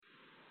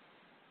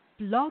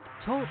Blog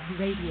Talk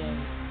Radio.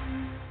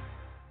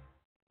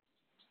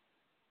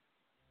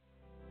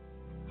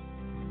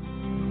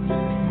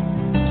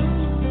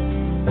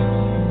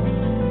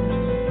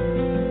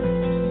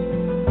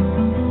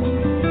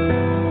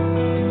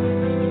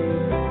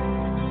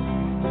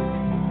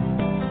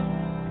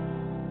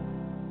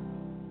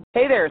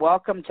 Hey there,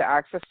 welcome to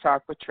Access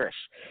Talk with Trish,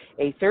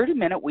 a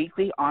 30-minute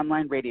weekly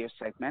online radio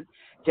segment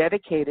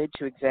dedicated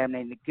to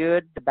examining the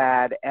good, the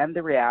bad, and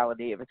the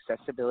reality of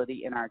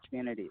accessibility in our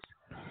communities.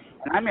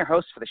 And I'm your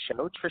host for the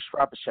show, Trish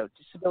Robichaud,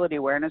 disability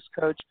awareness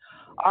coach,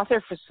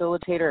 author,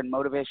 facilitator, and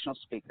motivational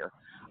speaker.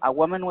 A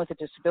woman with a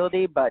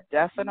disability, but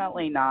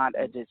definitely not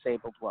a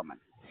disabled woman.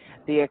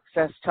 The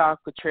Access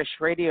Talk with Trish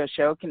radio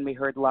show can be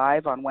heard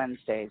live on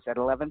Wednesdays at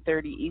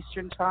 11:30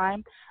 Eastern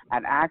Time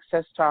at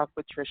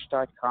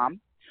accesstalkwithtrish.com.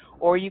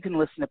 Or you can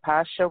listen to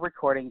past show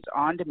recordings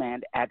on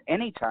demand at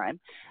any time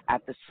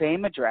at the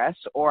same address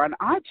or on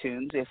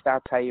iTunes if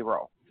that's how you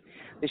roll.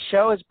 The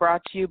show is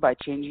brought to you by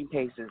Changing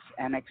Paces,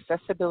 an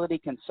accessibility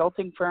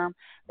consulting firm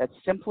that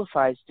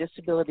simplifies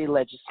disability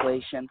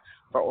legislation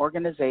for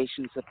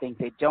organizations that think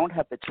they don't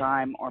have the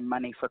time or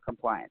money for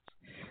compliance.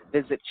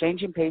 Visit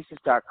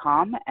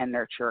changingpaces.com and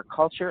nurture a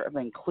culture of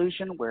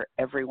inclusion where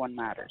everyone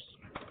matters.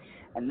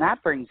 And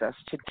that brings us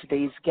to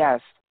today's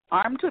guest.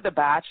 Armed with a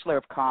Bachelor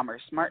of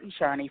Commerce, Martin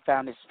Charney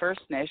found his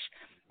first niche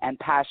and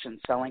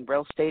passion selling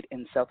real estate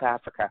in South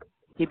Africa.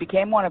 He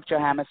became one of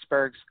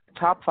Johannesburg's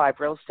top 5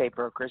 real estate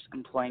brokers,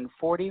 employing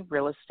 40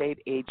 real estate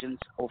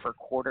agents over a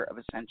quarter of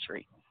a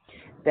century.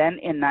 Then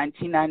in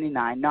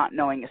 1999, not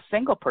knowing a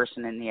single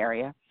person in the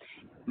area,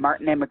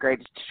 Martin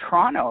immigrated to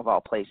Toronto, of all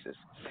places.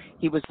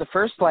 He was the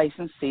first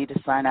licensee to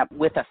sign up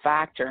with a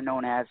factor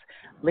known as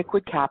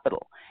Liquid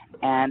Capital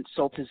and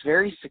sold his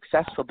very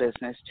successful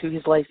business to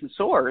his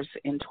licensors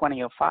in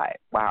 2005.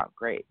 Wow,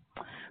 great.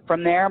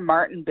 From there,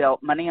 Martin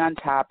built Money on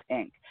Tap,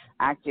 Inc.,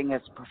 acting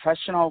as a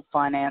professional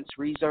finance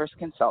resource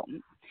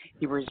consultant.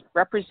 He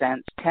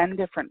represents 10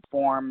 different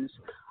forms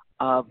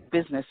of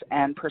business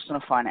and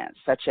personal finance,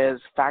 such as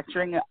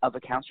factoring of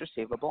accounts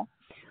receivable,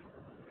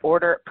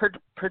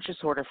 purchase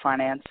order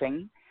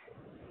financing,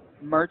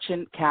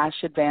 merchant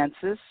cash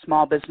advances,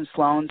 small business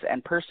loans,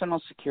 and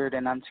personal secured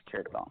and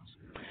unsecured loans.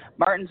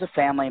 Martin's a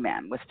family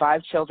man with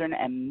 5 children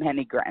and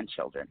many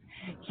grandchildren.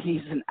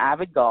 He's an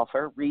avid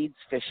golfer, reads,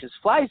 fishes,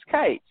 flies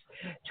kites,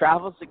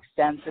 travels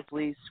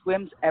extensively,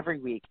 swims every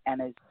week,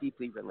 and is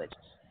deeply religious.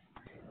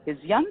 His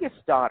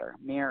youngest daughter,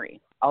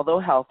 Mary, although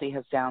healthy,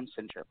 has Down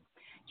syndrome.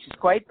 She's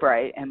quite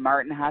bright, and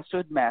Martin has to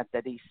admit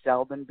that he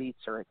seldom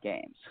beats her at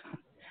games.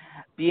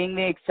 Being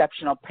the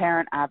exceptional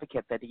parent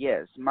advocate that he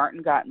is,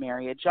 Martin got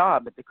Mary a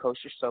job at the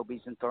Kosher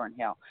Sobeys in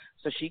Thornhill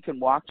so she can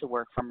walk to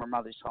work from her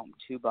mother's home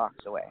 2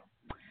 blocks away.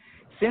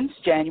 Since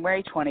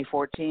January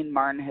 2014,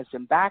 Martin has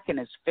been back in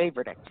his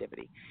favorite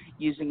activity,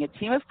 using a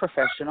team of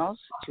professionals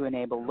to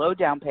enable low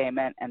down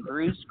payment and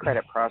bruised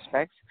credit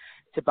prospects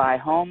to buy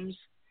homes,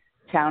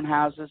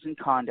 townhouses, and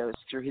condos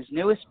through his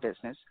newest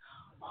business,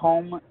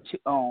 Home to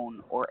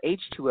Own, or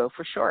H2O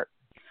for short.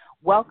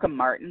 Welcome,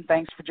 Martin.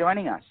 Thanks for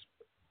joining us.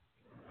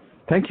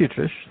 Thank you,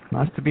 Trish.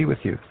 Nice to be with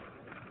you.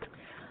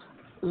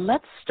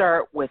 Let's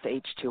start with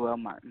H2O,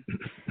 Martin.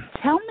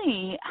 Tell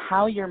me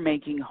how you're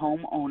making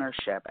home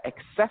ownership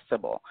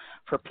accessible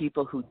for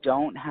people who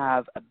don't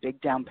have a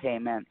big down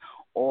payment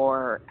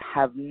or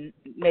have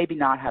maybe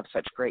not have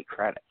such great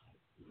credit.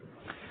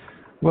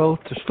 Well,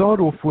 to start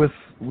off with,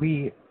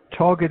 we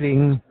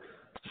targeting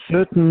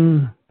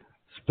certain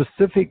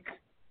specific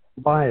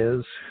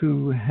buyers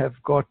who have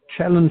got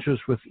challenges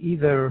with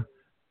either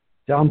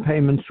down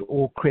payments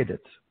or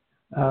credit.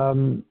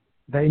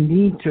 They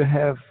need to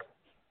have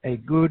a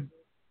good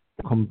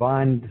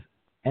combined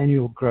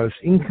annual gross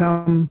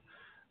income.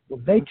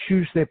 They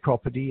choose their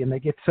property and they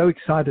get so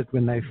excited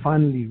when they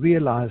finally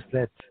realize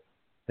that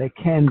they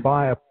can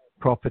buy a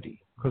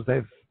property because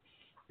they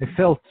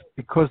felt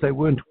because they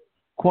weren't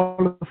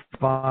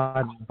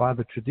qualified by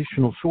the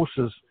traditional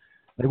sources,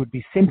 they would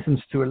be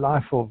sentenced to a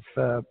life of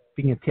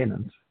being a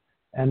tenant.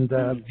 And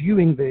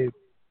viewing the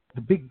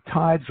big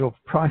tides of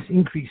price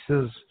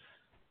increases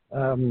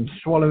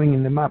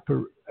swallowing them up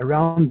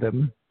around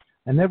them,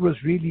 and that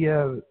was really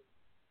a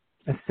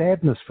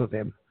sadness for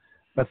them.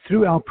 But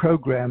through our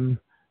program,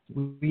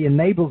 we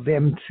enable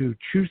them to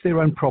choose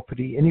their own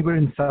property anywhere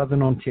in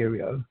Southern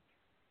Ontario.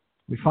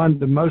 We find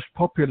the most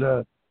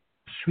popular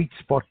sweet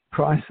spot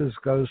prices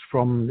goes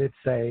from, let's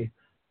say,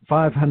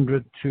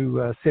 $500,000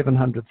 to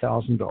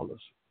 $700,000.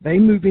 They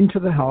move into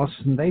the house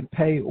and they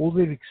pay all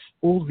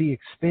the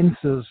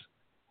expenses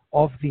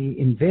of the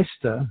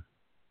investor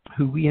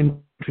who we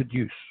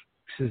introduce.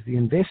 Says the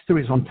investor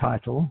is on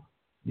title,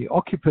 the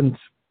occupant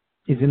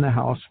is in the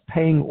house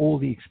paying all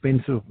the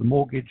expenses of the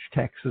mortgage,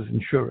 taxes,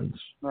 insurance.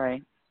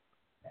 Right.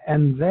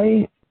 And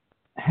they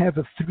have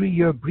a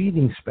 3-year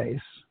breathing space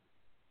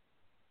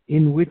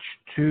in which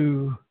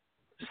to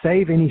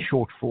save any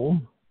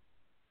shortfall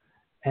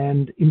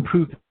and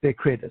improve their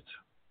credit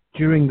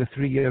during the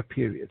 3-year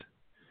period.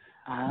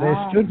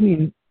 They're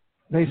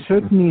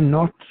certainly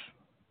not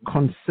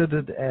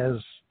considered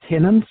as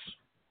tenants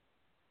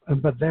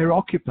but they're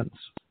occupants.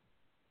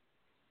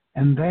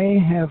 And they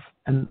have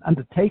an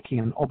undertaking,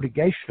 an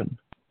obligation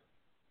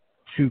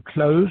to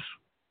close,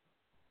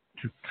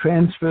 to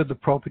transfer the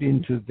property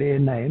into their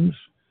names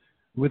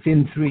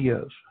within 3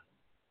 years.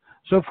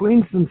 So, for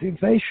instance, if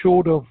they're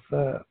short of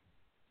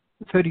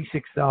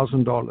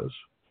 $36,000,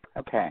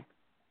 Okay.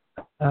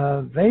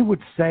 they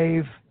would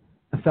save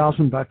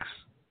 $1,000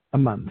 a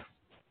month.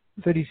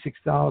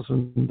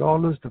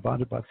 $36,000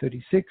 divided by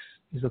 36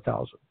 is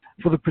 1,000.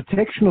 For the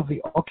protection of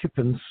the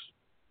occupants,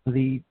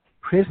 the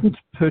present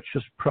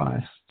purchase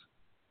price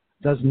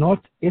does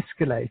not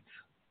escalate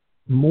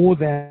more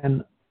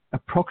than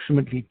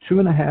approximately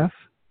 2.5%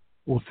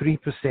 or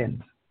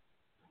 3%.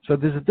 So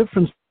there's a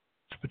difference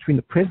between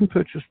the present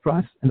purchase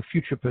price and the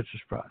future purchase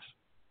price,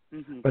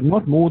 but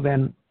not more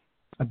than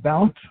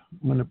about,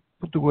 I'm going to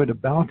put the word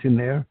about in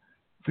there,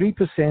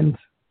 3%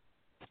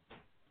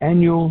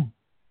 annual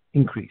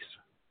increase.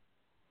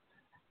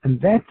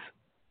 And that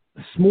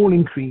small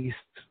increase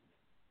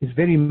is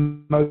very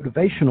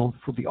motivational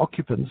for the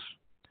occupants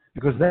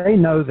because they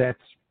know that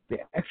the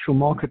actual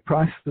market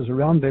prices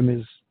around them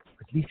is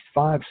at least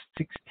 5,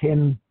 6,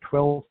 10,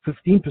 12,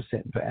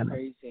 15% per annum.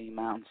 Crazy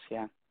amounts,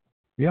 yeah.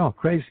 Yeah,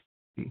 crazy.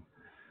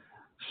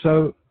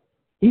 So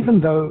even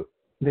though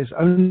there's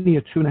only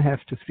a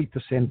 2.5 to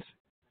 3%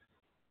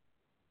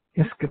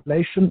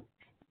 escalation,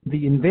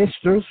 the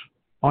investors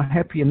are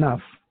happy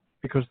enough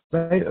because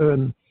they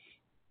earn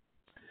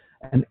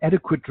an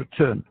adequate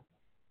return.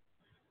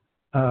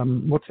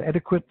 What's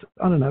adequate?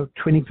 I don't know,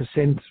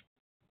 20%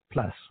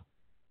 plus.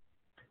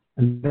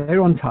 And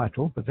they're on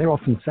title, but they're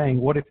often saying,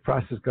 what if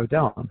prices go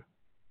down?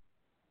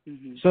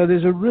 So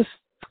there's a risk,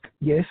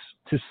 yes,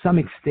 to some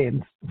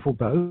extent for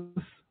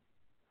both.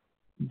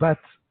 But,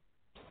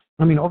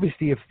 I mean,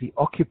 obviously, if the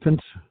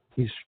occupant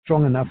is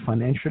strong enough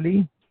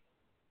financially,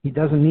 he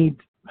doesn't need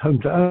home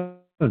to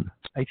own,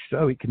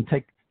 H2O. He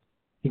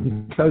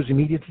can close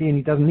immediately and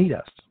he doesn't need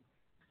us.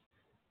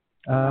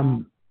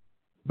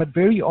 But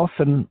very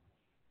often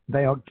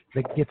they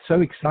get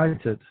so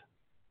excited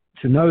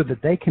to know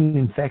that they can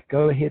in fact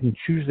go ahead and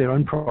choose their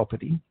own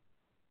property.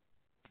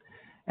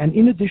 And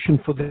in addition,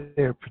 for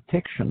their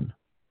protection,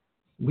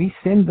 we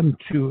send them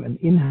to an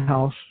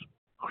in-house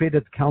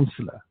credit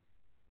counselor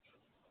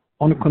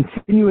on a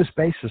continuous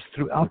basis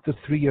throughout the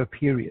 3-year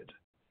period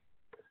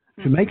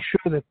to make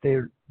sure that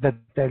they're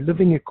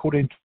living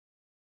according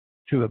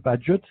to a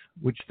budget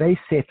which they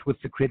set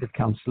with the credit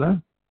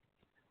counselor,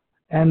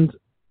 and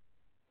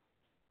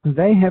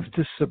they have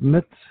to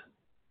submit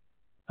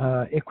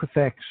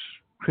Equifax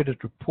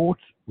credit report,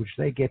 which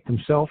they get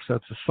themselves, so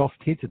it's a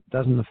soft hit. It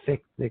doesn't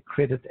affect their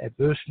credit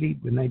adversely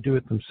when they do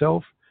it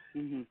themselves.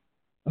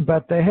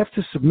 But they have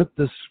to submit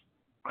this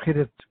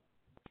credit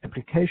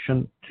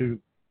application to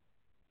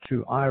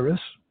Iris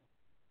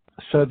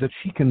so that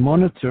she can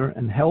monitor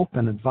and help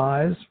and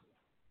advise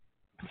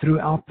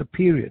throughout the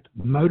period,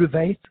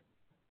 motivate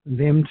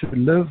them to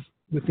live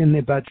within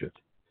their budget.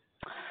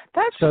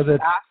 That's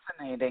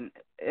fascinating.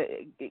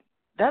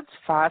 That's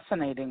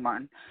fascinating,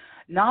 Martin.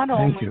 Not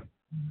only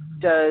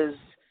does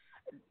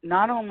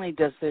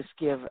this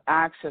give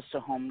access to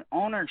home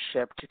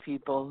ownership to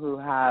people who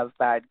have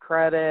bad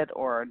credit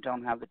or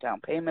don't have the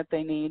down payment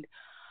they need,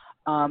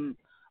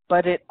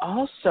 but it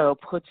also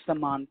puts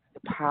them on the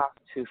path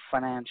to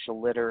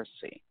financial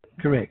literacy.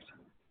 Correct.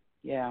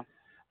 Yeah.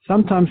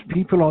 Sometimes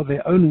people are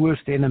their own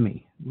worst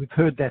enemy. We've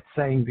heard that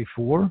saying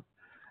before,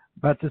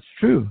 but it's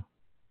true.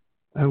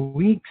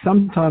 We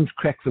sometimes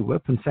crack the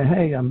whip and say,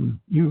 hey,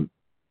 you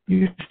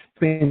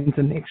spent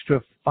an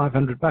extra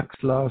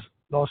 $500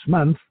 last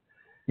month,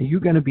 and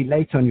you're going to be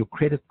late on your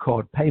credit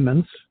card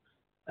payments.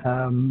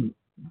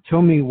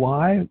 Tell me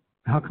why.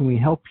 How can we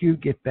help you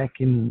get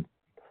back into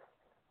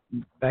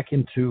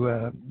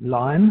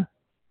line?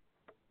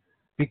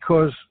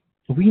 Because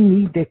we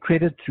need their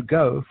credit to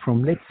go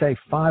from, let's say,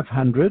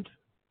 500,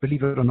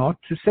 believe it or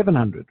not, to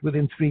 700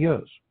 within 3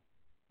 years.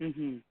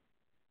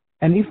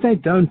 And if they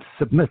don't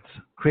submit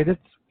credit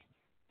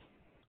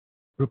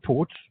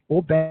reports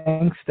or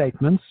bank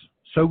statements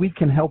so we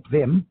can help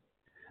them,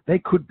 they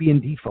could be in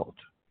default.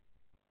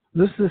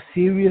 This is a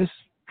serious,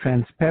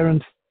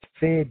 transparent,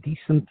 fair,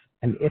 decent,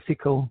 and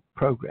ethical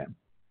program.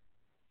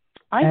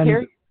 I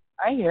hear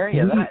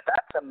you.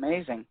 That's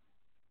amazing.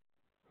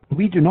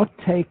 We do not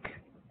take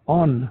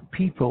on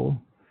people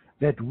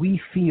that we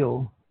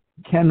feel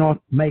cannot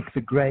make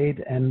the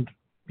grade and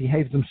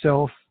behave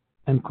themselves.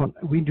 And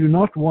we do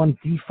not want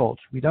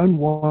defaults. We don't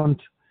want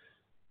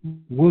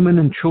women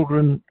and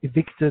children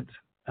evicted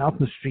out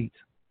in the street.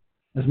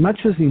 As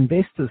much as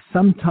investors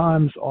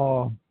sometimes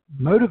are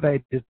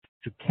motivated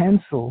to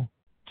cancel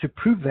to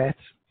prove that,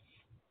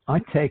 I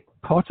take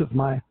part of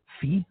my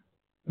fee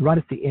right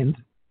at the end,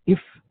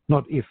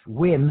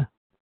 when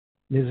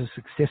there's a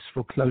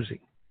successful closing.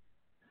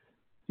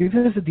 If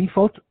there's a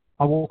default,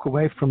 I walk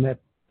away from that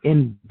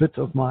end bit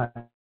of my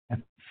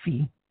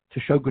fee to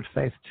show good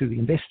faith to the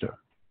investor.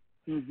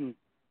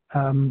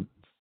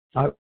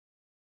 I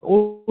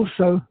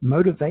also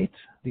motivate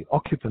the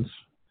occupants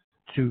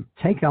to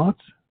take out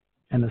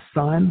and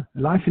assign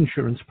life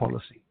insurance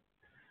policy.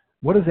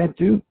 What does that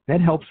do?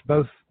 That helps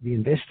both the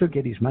investor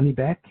get his money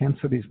back,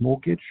 cancel his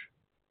mortgage,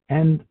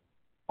 and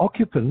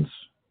occupants,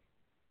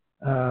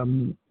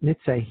 let's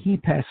say he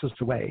passes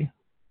away,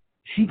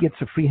 she gets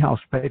a free house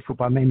paid for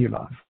by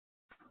Manulife,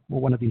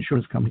 or one of the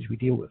insurance companies we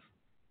deal with.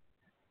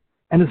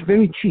 And it's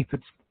very cheap.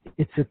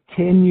 It's a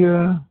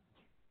 10-year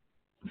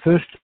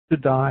first to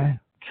die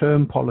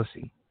term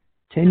policy.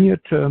 10-year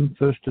term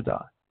first to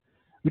die.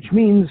 Which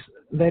means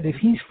that if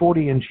he's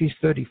 40 and she's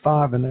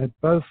 35 and they're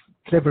both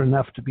clever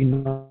enough to be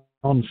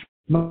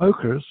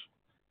non-smokers,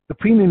 the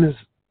premium is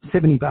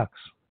 $70,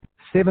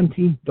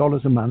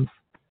 $70 a month.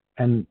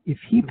 And if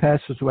he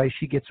passes away,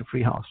 she gets a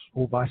free house,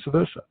 or vice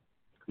versa.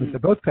 If they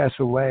both pass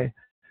away,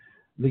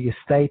 the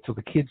estate or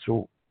the kids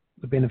or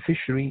the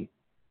beneficiary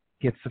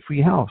gets the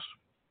free house.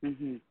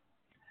 Mm-hmm.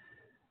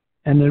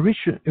 And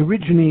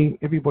originally,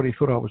 everybody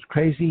thought I was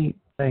crazy,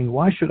 saying,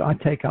 why should I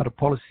take out a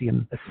policy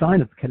and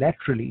assign it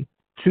collaterally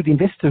to the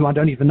investor who I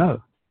don't even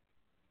know?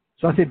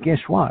 So I said, guess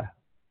why?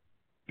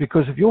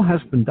 Because if your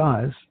husband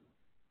dies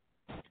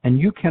and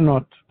you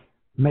cannot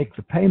make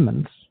the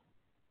payments,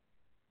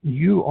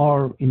 you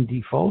are in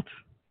default,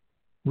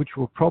 which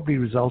will probably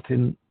result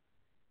in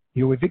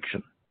your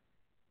eviction.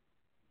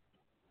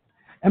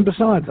 And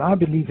besides, I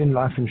believe in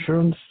life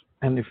insurance,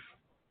 and if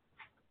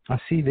I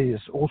see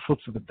there's all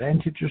sorts of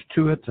advantages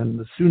to it, and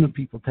the sooner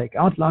people take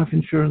out life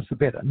insurance, the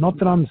better. Not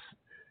that I'm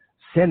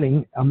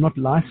selling, I'm not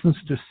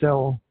licensed to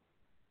sell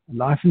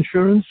life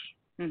insurance,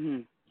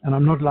 mm-hmm. and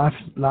I'm not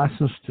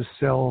licensed to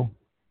sell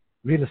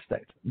real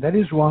estate. That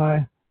is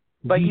why...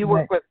 But you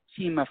work with a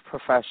team of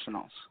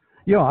professionals.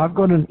 Yeah, I've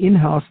got an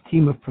in-house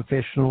team of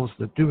professionals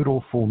that do it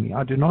all for me.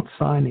 I do not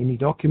sign any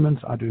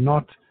documents. I do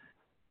not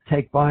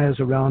take buyers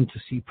around to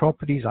see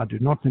properties. I do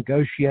not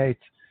negotiate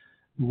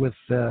with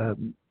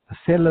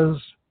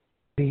sellers.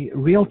 The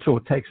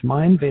realtor takes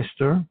my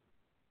investor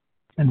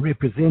and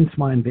represents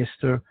my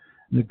investor,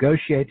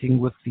 negotiating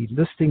with the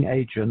listing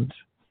agent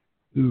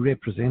who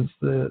represents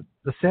the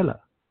seller.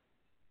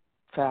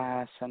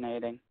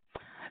 Fascinating.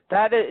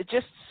 That is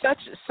just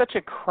such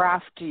a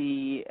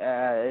crafty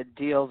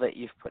deal that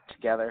you've put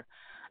together.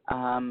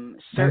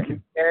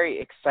 Certainly very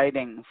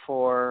exciting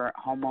for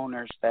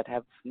homeowners that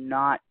have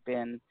not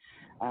found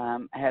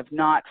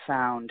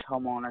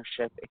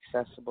homeownership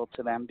accessible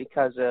to them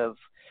because of,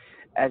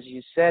 as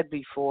you said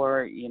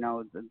before,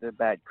 the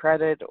bad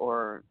credit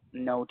or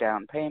no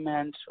down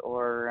payment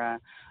or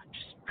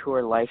just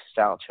poor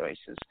lifestyle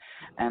choices.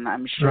 And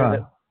I'm sure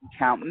that we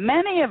count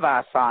many of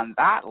us on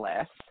that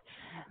list.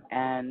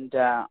 And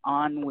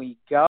on we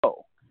go.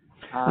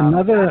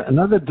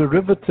 Another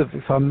derivative,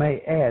 if I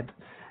may add,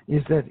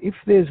 is that if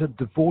there's a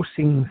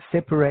divorcing,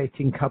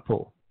 separating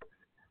couple,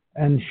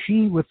 and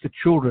she with the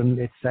children,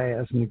 let's say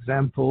as an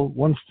example,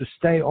 wants to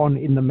stay on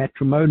in the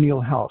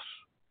matrimonial house,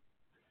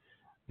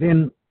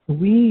 then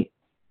we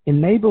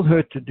enable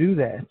her to do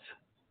that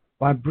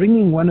by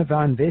bringing one of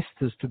our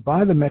investors to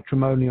buy the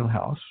matrimonial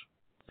house.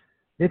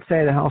 Let's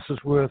say the house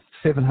is worth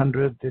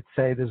 $700. Let's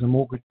say there's a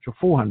mortgage of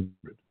 $400.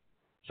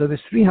 So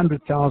there's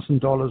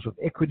 $300,000 of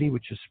equity,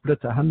 which is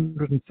split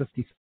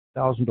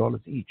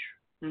 $150,000 each.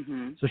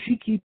 Mm-hmm. So she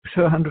keeps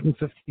her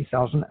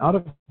 $150,000, out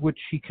of which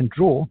she can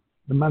draw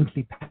the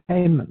monthly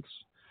payments,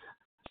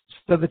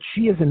 so that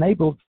she is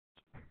enabled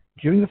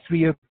during the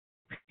 3-year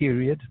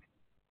period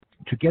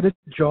to get a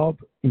job,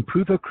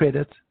 improve her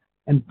credit,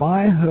 and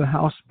buy her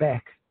house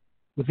back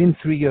within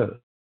 3 years.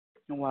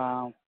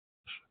 Wow.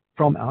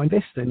 From our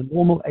investor in a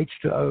normal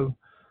H2O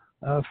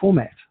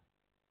format.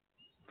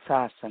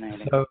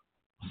 Fascinating. So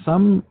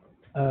some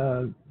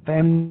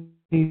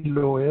family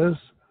lawyers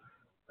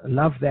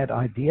love that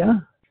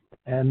idea,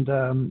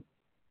 and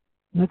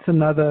that's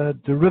another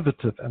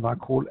derivative, as I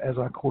call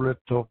it,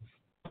 of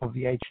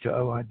the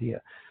H2O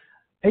idea.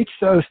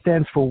 H2O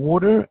stands for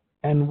water,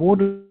 and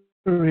water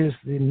is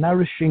the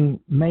nourishing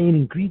main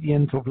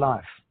ingredient of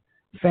life: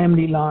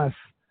 family life,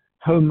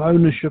 home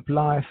ownership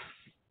life,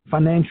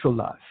 financial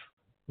life.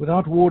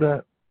 Without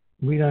water,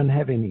 we don't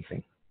have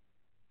anything.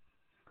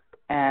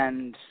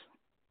 And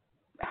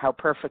how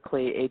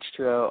perfectly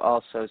H2O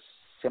also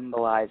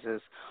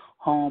symbolizes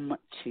home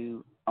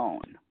to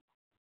own.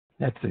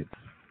 That's it.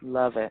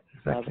 Love it.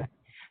 Exactly. Love it.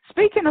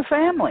 Speaking of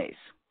families,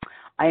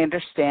 I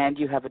understand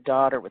you have a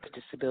daughter with a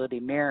disability,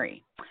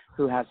 Mary,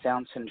 who has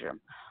Down syndrome.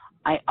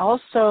 I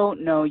also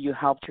know you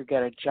helped her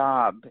get a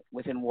job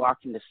within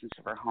walking distance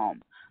of her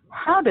home.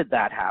 How did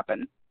that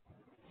happen?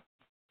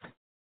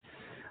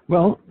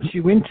 Well,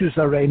 she went to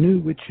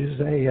Zarenu, which is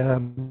a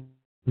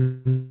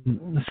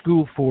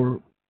school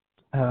for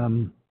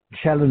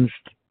challenged,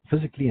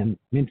 physically and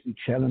mentally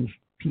challenged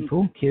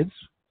people, kids.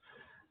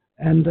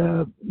 And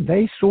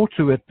they saw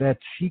to it that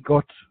she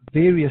got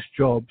various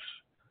jobs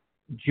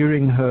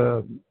during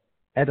her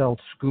adult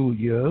school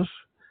years.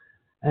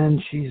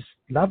 And she's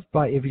loved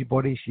by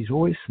everybody. She's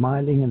always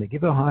smiling, and they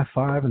give her a high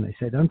five, and they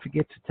say, don't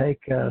forget to take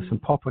some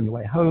pop on your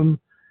way home.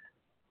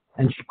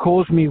 And she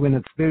calls me when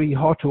it's very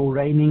hot or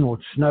raining or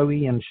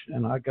snowy, and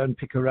I go and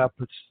pick her up.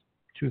 It's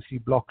 2 or 3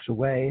 blocks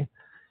away.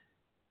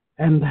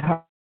 And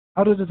how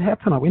did it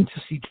happen? I went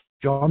to see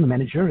John, the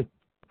manager, at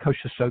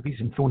Kosher Sobeys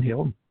in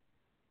Thornhill.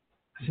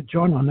 I said,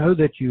 John, I know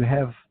that you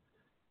have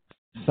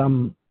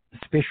some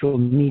special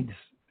needs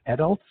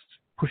adults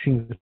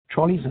pushing the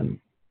trolleys and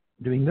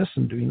doing this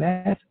and doing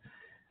that.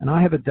 And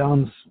I have a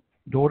Down's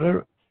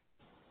daughter,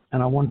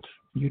 and I want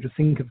you to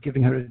think of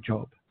giving her a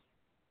job.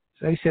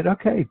 So he said,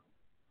 okay,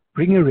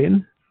 bring her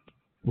in.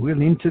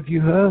 We'll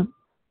interview her.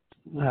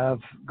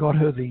 I've got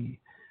her the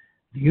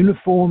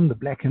uniform, the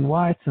black and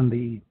white, and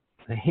the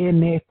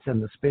hairnet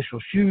and the special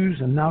shoes.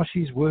 And now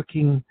she's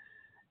working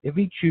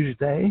every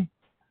Tuesday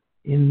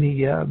in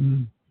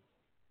the,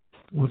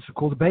 what's it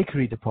called, the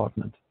bakery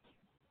department.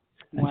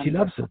 And she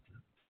loves it.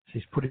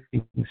 She's putting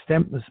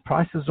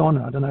prices on,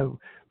 I don't know,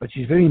 but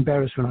she's very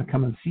embarrassed when I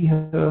come and see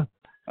her.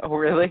 Oh,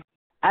 really?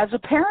 As a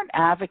parent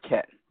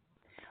advocate,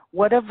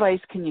 what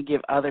advice can you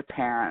give other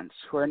parents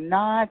who are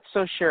not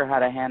so sure how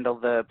to handle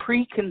the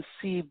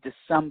preconceived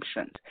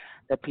assumptions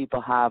that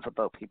people have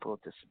about people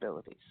with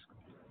disabilities?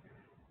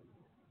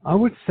 I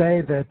would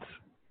say that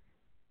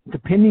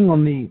depending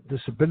on the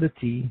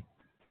disability,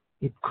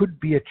 it could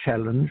be a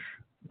challenge,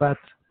 but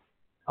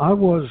I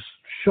was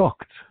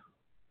shocked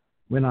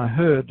when I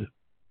heard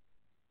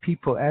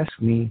people ask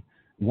me,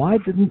 why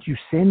didn't you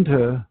send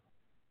her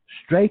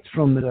straight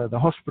from the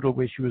hospital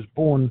where she was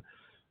born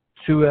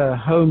to a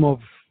home of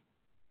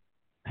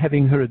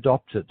having her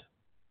adopted?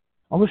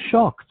 I was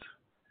shocked.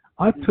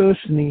 I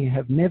personally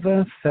have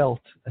never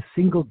felt a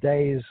single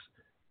day's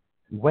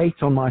weight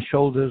on my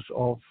shoulders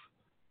of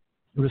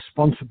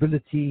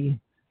responsibility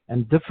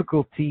and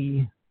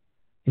difficulty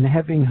in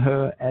having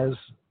her as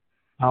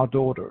our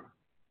daughter.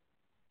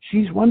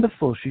 She's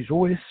wonderful. She's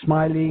always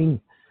smiling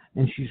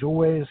and she's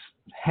always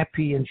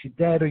happy. And she's,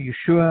 Dad, are you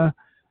sure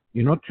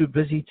you're not too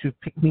busy to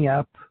pick me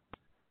up?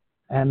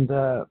 And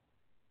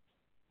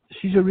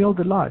she's a real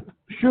delight.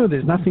 Sure,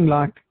 there's nothing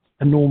like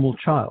a normal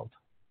child,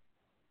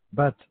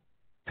 but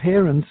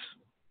parents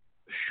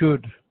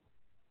should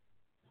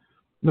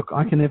look.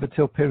 I can never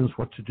tell parents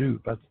what to do,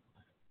 but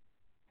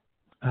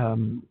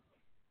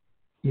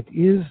it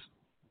is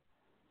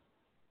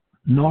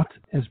not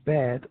as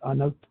bad. I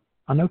know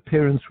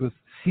parents with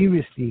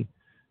seriously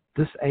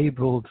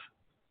disabled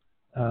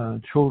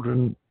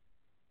children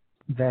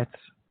that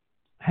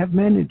have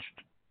managed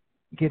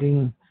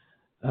getting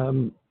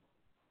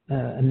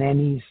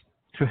nannies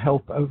to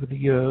help over the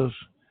years,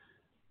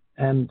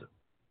 and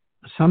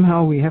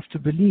somehow we have to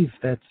believe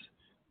that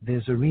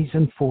there's a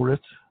reason for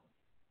it,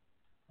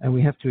 and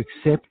we have to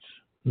accept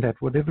that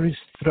whatever is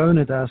thrown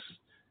at us,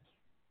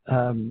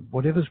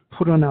 whatever's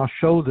put on our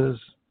shoulders,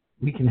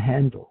 we can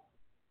handle,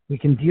 we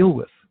can deal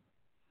with,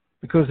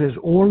 because there's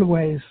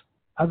always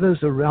others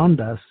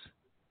around us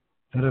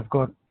that have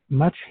got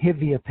much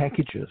heavier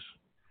packages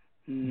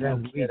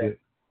than we do.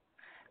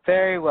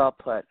 Very well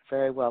put.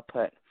 Very well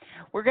put.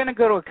 We're going to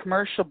go to a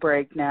commercial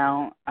break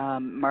now.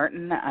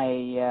 Martin,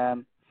 I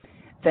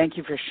thank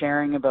you for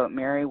sharing about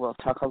Mary. We'll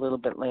talk a little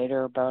bit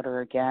later about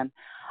her again.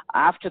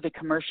 After the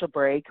commercial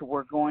break,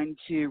 we're going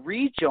to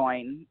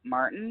rejoin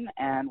Martin,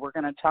 and we're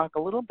going to talk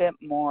a little bit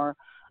more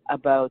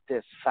about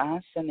this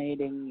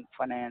fascinating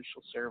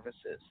financial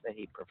services that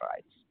he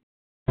provides.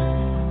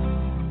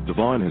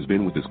 Devon has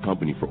been with his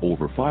company for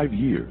over 5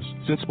 years,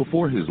 since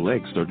before his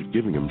legs started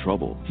giving him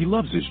trouble. He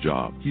loves his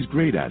job, he's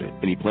great at it,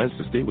 and he plans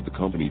to stay with the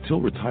company till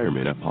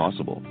retirement if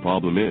possible.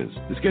 Problem is,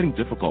 it's getting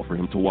difficult for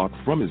him to walk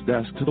from his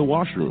desk to the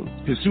washroom.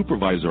 His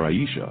supervisor,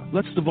 Aisha,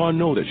 lets Devon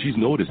know that she's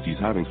noticed he's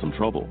having some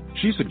trouble.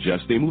 She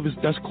suggests they move his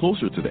desk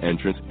closer to the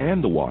entrance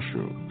and the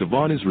washroom.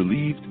 Devon is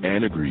relieved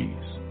and agrees.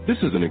 This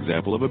is an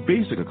example of a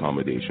basic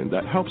accommodation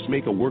that helps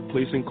make a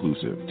workplace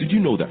inclusive. Did you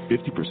know that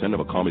 50% of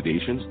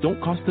accommodations don't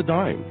cost a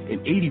dime and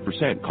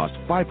 80% cost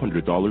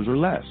 $500 or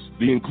less?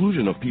 The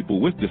inclusion of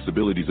people with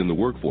disabilities in the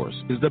workforce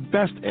is the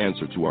best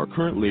answer to our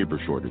current labor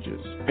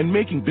shortages. And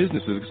making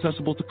businesses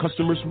accessible to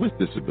customers with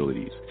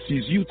disabilities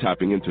sees you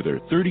tapping into their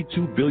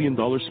 $32 billion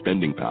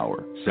spending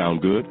power.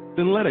 Sound good?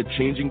 Then let a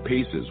Changing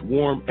Paces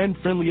warm and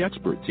friendly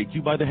expert take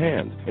you by the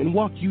hand and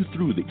walk you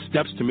through the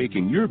steps to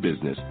making your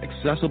business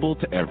accessible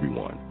to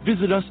everyone.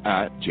 Visit us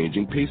at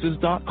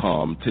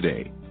changingpaces.com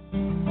today.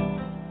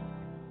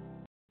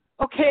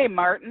 Okay,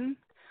 Martin,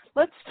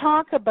 let's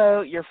talk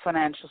about your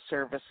financial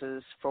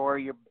services for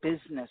your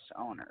business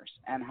owners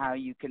and how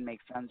you can make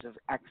funds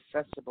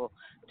accessible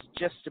to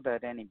just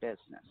about any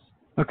business.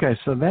 Okay,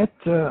 so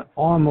that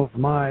arm of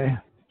my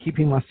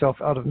keeping myself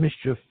out of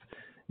mischief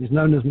is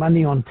known as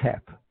Money on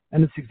Tap,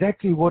 and it's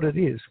exactly what it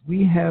is.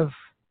 We have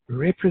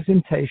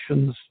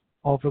representations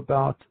of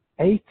about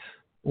 8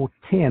 or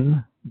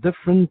 10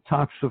 different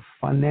types of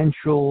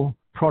financial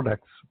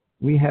products.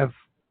 We have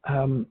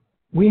to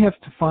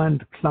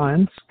find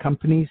clients,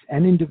 companies,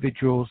 and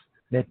individuals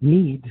that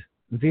need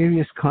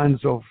various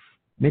kinds of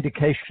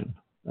medication.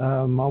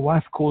 My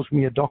wife calls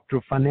me a doctor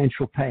of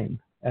financial pain,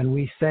 and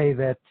we say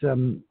that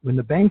when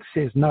the bank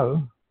says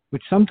no,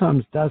 which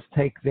sometimes does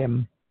take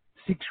them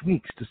 6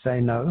 weeks to say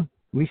no,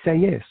 we say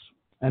yes,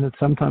 and it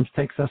sometimes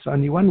takes us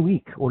only 1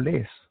 week or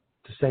less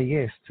to say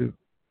yes to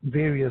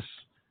various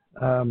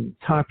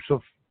types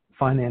of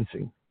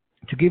financing.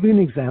 To give you an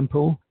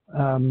example,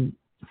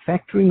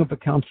 factoring of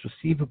accounts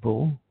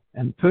receivable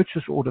and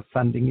purchase order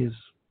funding is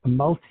a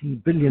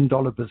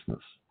multi-billion-dollar business.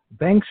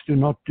 Banks do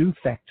not do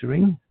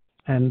factoring,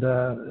 and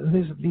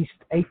there's at least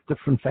 8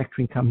 different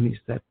factoring companies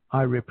that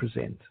I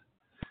represent.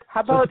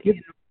 How about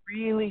in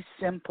really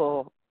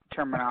simple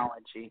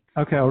terminology?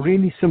 Okay, a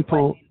really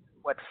simple.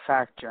 What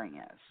factoring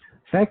is?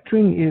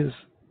 Factoring is,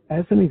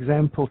 as an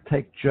example,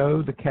 take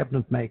Joe, the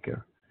cabinet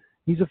maker.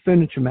 He's a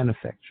furniture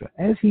manufacturer.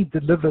 As he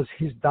delivers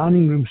his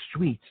dining room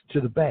suite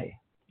to the Bay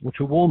or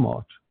to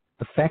Walmart,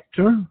 the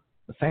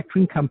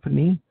factoring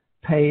company,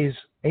 pays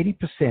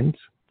 80%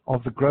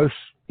 of the gross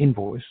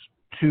invoice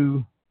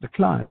to the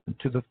client,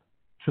 to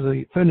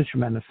the furniture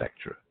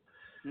manufacturer.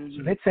 Mm-hmm.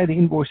 So let's say the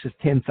invoice is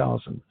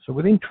 $10,000. So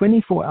within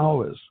 24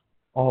 hours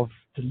of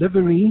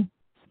delivery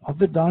of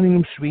the dining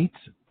room suite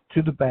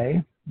to the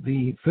Bay,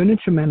 the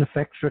furniture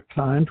manufacturer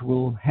client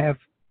will have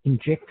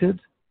injected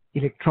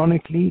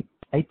electronically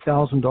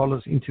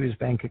 $8,000 into his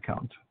bank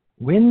account.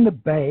 When the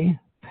Bay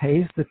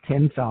pays the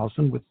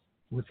 $10,000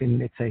 within,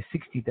 let's say,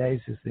 60 days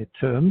is their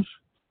terms,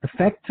 the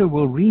factor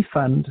will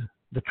refund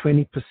the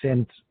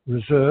 20%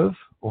 reserve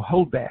or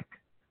holdback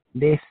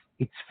less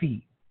its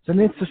fee. So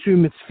let's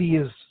assume its fee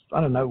is,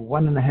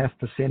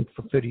 1.5%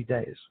 for 30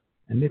 days.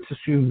 And let's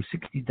assume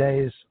 60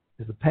 days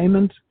is the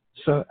payment.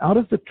 So out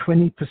of the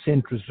 20%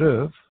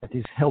 reserve that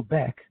is held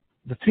back,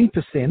 the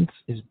 3%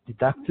 is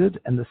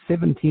deducted and the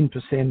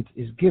 17%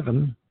 is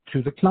given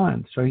to the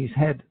client. So he's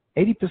had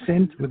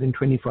 80% within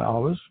 24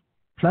 hours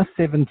plus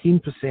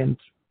 17%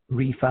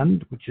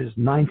 refund, which is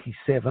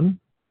 97,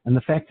 and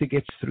the factor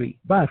gets 3.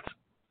 But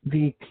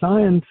the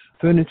client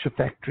furniture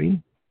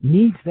factory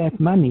needs that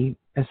money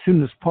as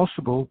soon as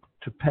possible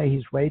to pay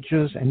his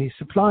wages and his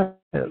suppliers.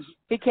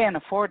 He can't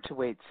afford to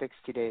wait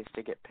 60 days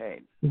to get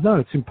paid. No,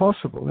 it's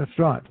impossible. That's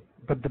right.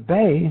 But the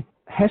Bay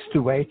has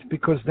to wait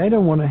because they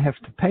don't want to have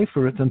to pay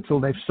for it until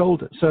they've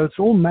sold it. So it's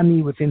all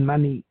money within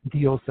money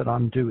deals that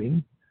I'm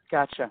doing.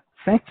 Gotcha.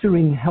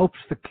 Factoring helps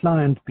the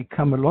client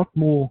become a lot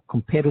more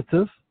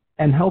competitive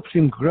and helps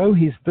him grow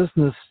his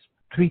business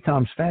 3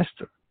 times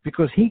faster,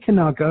 because he can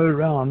now go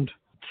around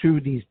to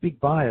these big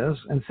buyers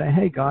and say,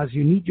 hey guys,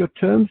 you need your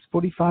terms,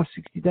 45,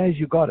 60 days,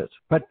 you got it.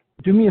 But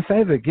do me a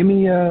favor,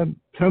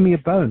 throw me a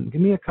bone,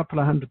 give me a couple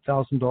of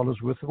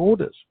 $100,000 worth of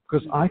orders,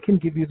 because I can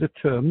give you the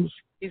terms.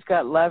 He's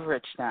got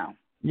leverage now.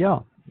 Yeah,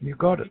 you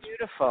got it.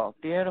 Beautiful,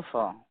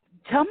 beautiful.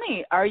 Tell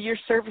me, are your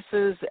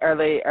services, are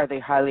they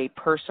highly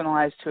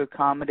personalized to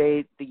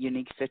accommodate the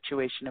unique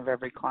situation of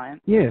every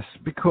client? Yes,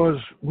 because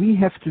we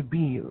have to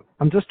be,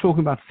 I'm just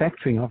talking about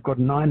factoring. I've got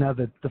 9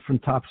 other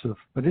different types of,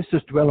 but let's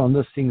just dwell on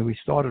this thing that we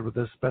started with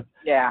this. But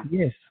yeah.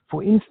 Yes,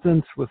 for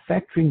instance, with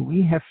factoring,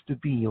 we have to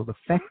be, or the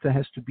factor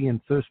has to be in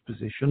first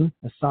position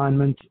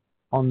assignment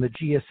on the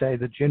GSA,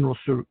 the General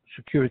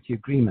Security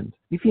Agreement.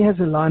 If he has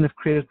a line of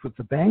credit with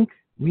the bank,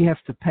 we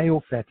have to pay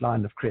off that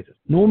line of credit.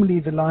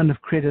 Normally, the line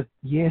of credit,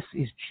 yes,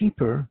 is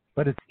cheaper,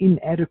 but it's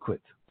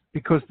inadequate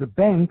because the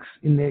banks,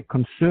 in their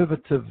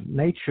conservative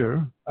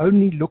nature,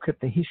 only look at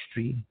the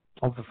history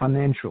of the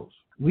financials.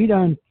 We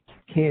don't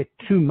care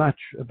too much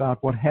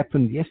about what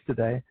happened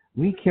yesterday.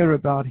 We care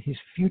about his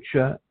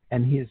future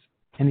and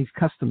his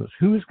customers.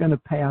 Who is going to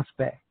pay us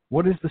back?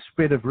 What is the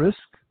spread of risk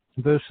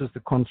versus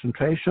the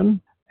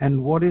concentration?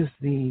 And what is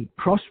the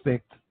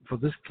prospect for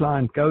this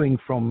client going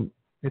from,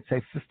 let's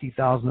say,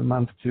 $50,000 a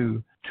month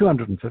to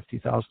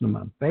 $250,000 a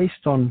month,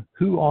 based on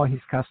who are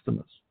his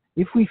customers.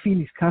 If we feel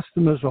his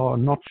customers are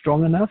not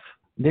strong enough,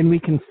 then we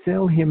can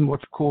sell him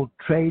what's called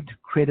trade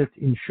credit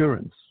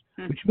insurance,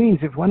 which means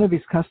if one of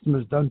his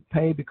customers don't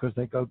pay because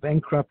they go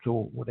bankrupt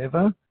or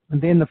whatever,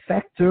 and then the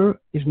factor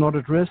is not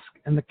at risk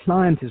and the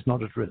client is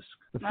not at risk.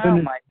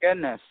 Oh my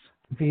goodness.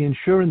 The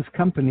insurance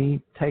company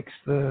takes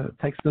the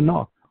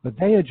knock, but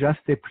they adjust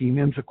their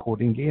premiums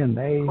accordingly, and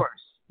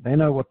they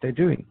know what they're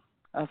doing.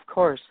 Of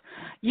course.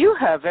 You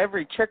have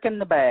every trick in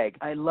the bag.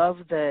 I love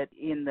that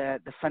in the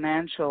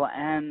financial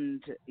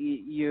end,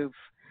 you've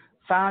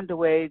found a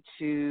way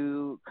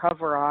to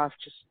cover off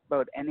just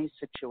about any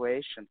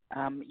situation.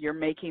 You're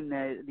making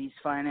these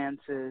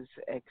finances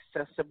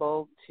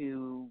accessible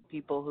to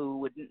people who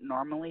wouldn't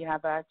normally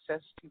have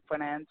access to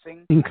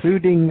financing.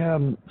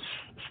 Including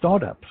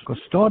startups,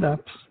 because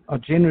startups are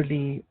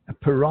generally a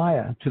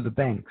pariah to the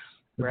banks.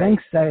 The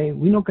banks say,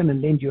 we're not going to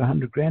lend you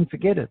 $100,000,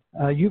 forget it.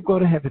 You've got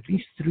to have at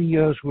least 3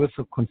 years worth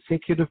of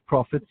consecutive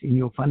profits in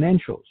your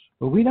financials.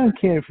 But we don't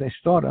care if they're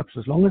startups,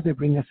 as long as they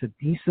bring us a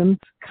decent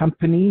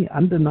company,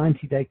 under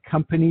 90-day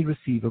company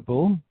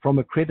receivable from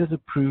a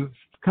credit-approved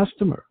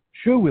customer.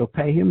 Sure, we'll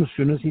pay him as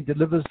soon as he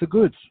delivers the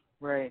goods.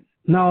 Right.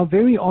 Now,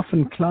 very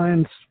often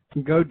clients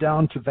go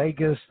down to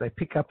Vegas, they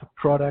pick up a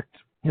product,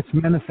 it's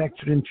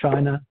manufactured in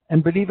China,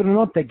 and believe it or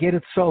not, they get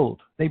it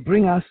sold. They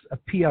bring us a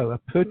PO,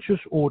 a purchase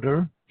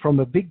order, from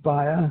a big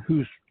buyer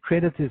whose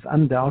credit is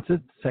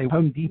undoubted, say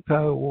Home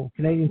Depot or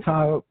Canadian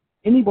Tire,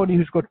 anybody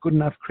who's got good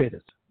enough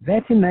credit.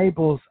 That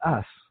enables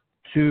us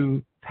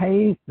to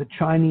pay the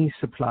Chinese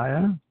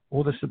supplier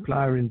or the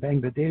supplier in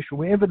Bangladesh or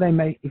wherever they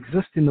may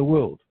exist in the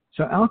world.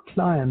 So our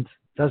client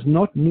does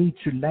not need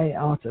to lay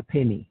out a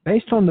penny.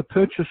 Based on the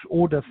purchase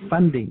order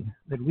funding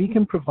that we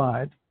can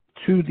provide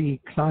to the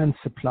client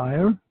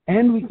supplier,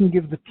 and we can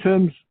give the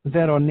terms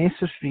that are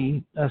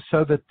necessary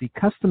so that the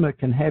customer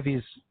can have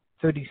his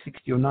 30,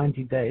 60, or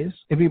 90 days,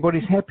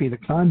 everybody's happy. The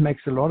client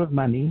makes a lot of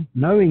money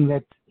knowing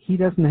that he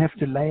doesn't have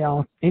to lay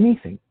out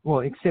anything,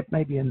 well, except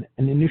maybe an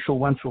initial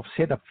once-off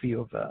setup fee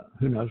of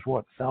who knows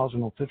what,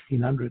 1,000 or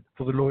 1,500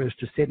 for the lawyers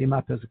to set him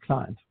up as a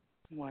client.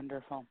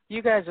 Wonderful.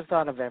 You guys have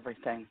thought of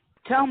everything.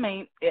 Tell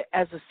me,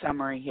 as a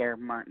summary here,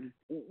 Martin,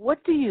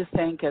 what do you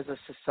think as a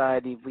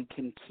society we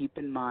can keep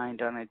in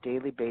mind on a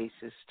daily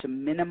basis to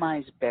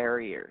minimize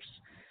barriers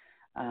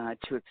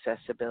to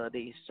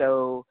accessibility?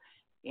 So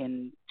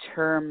in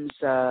terms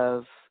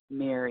of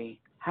Mary,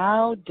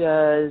 how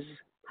does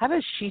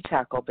she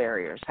tackle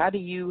barriers? How do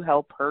you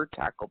help her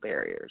tackle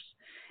barriers?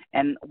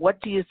 And what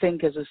do you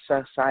think as a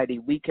society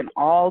we can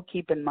all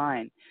keep in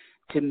mind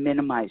to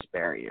minimize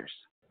barriers?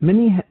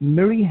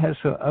 Miri has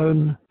her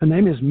own, her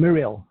name is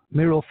Muriel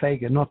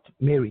Fager, not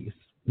Mary.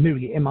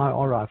 Miri,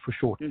 M-I-R-I for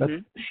short. But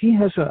she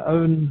has her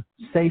own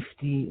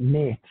safety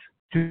net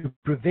to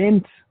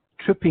prevent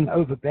tripping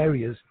over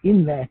barriers,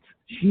 in that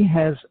she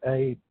has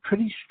a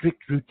pretty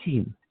strict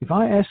routine. If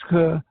I ask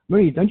her,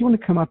 Miri, don't you want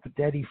to come up with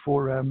Daddy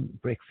for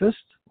breakfast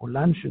or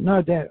lunch?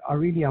 No, Dad,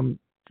 I'm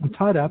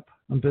tied up,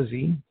 I'm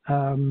busy.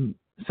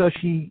 So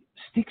she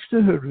sticks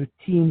to her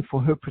routine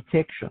for her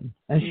protection,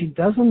 and she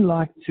doesn't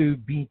like to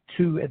be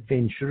too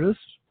adventurous,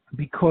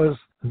 because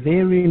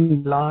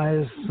therein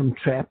lies some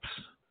traps.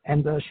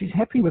 And she's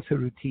happy with her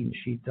routine.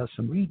 She does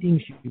some reading,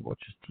 she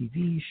watches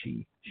TV,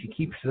 she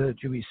keeps the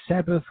Jewish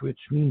Sabbath, which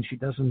means she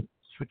doesn't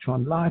switch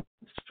on lights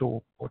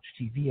or watch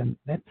TV at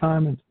that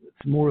time. And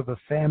it's more of a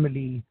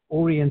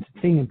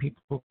family-oriented thing, and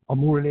people are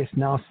more or less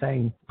now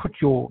saying, put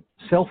your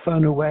cell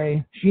phone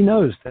away. She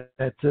knows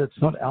that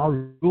it's not our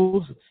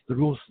rules, it's the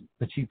rules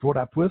that she brought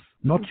up with,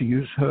 not to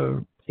use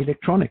her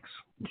electronics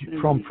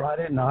from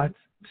Friday night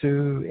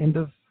to end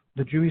of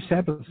the Jewish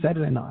Sabbath,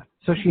 Saturday night.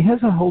 So she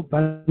has a whole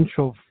bunch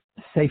of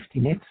safety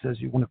nets, as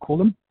you want to call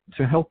them,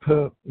 to help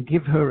her,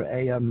 give her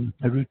a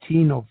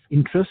routine of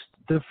interest,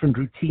 different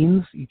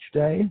routines each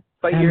day.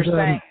 But you're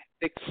saying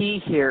the key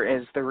here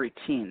is the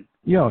routine.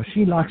 Yeah,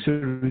 she likes her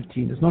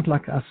routine. It's not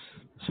like us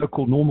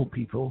so-called normal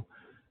people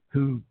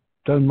who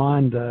don't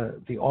mind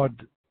the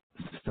odd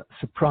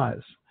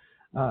surprise.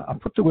 I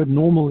put the word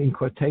normal in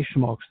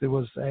quotation marks. There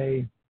was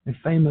a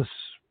famous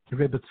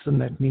Rebbitzin,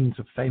 that means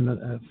a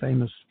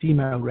famous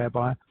female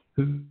rabbi,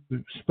 who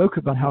spoke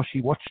about how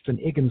she watched an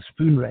egg and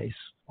spoon race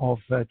of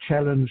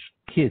challenged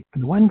kids.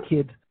 And one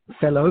kid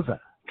fell over,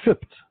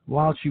 tripped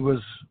while she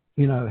was,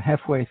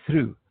 halfway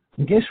through.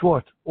 And guess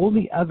what? All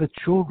the other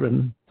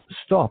children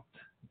stopped,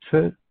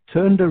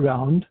 turned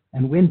around,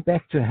 and went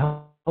back to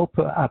help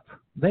her up.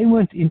 They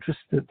weren't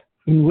interested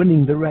in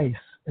winning the race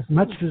as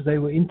much as they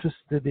were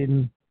interested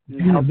in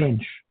being a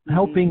mensch,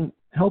 helping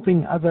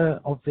other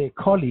of their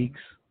colleagues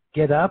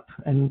get up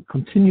and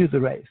continue the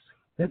race.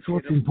 That's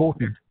what's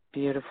important.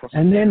 Beautiful.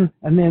 And then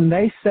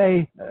they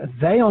say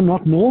they are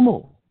not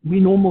normal. We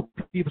normal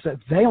people say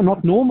they are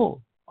not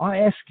normal. I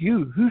ask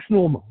you, who's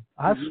normal,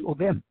 us or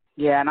them?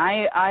 Yeah, and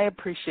I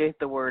appreciate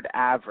the word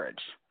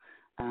average.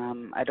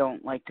 I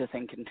don't like to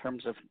think in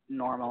terms of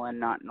normal and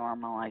not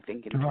normal. I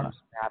think in terms of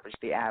average,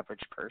 the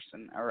average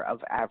person, or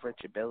of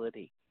average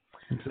ability.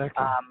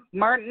 Exactly.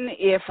 Martin,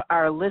 if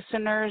our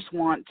listeners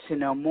want to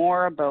know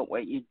more about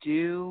what you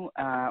do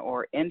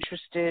or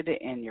interested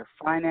in your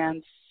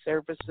finance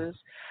services,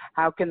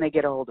 how can they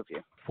get a hold of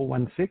you?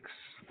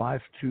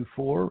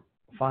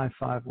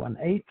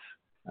 416-524-5518.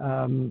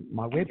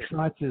 My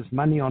website is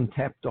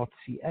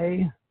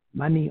moneyontap.ca,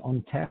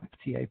 moneyontap,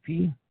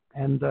 T-A-P.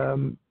 And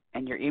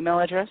your email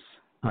address?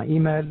 My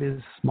email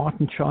is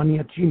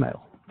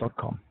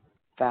martincharney@gmail.com.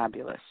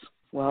 Fabulous.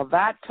 Well,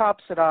 that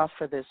tops it off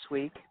for this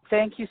week.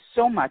 Thank you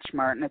so much,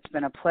 Martin. It's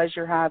been a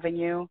pleasure having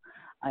you.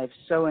 I've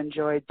so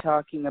enjoyed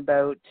talking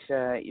about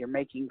you're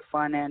making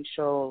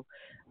financial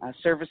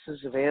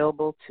services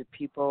available to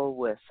people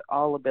with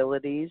all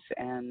abilities,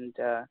 and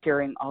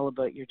hearing all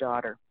about your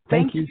daughter.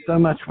 Thank you so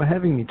much for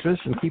having me,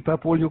 Trish, and keep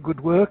up all your good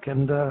work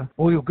and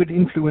all your good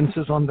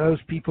influences on those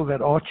people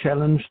that are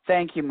challenged.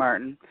 Thank you,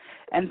 Martin.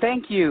 And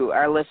thank you,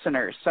 our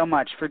listeners, so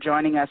much for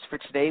joining us for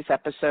today's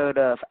episode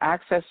of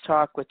Access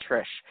Talk with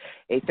Trish,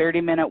 a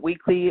 30-minute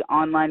weekly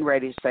online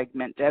radio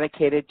segment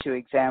dedicated to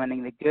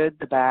examining the good,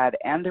 the bad,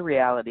 and the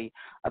reality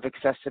of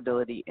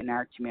accessibility in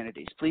our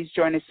communities. Please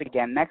join us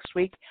again next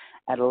week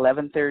at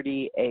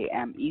 11:30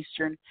 a.m.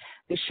 Eastern.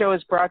 This show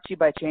is brought to you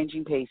by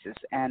Changing Paces,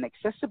 an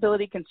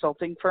accessibility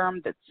consulting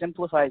firm that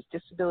simplifies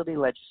disability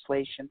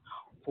legislation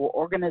for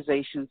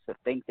organizations that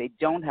think they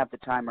don't have the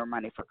time or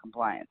money for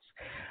compliance.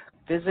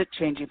 Visit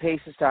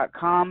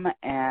changingpaces.com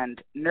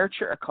and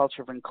nurture a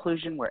culture of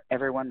inclusion where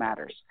everyone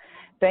matters.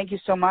 Thank you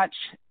so much.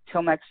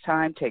 Till next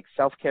time, take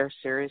self-care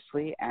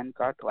seriously, and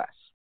God bless.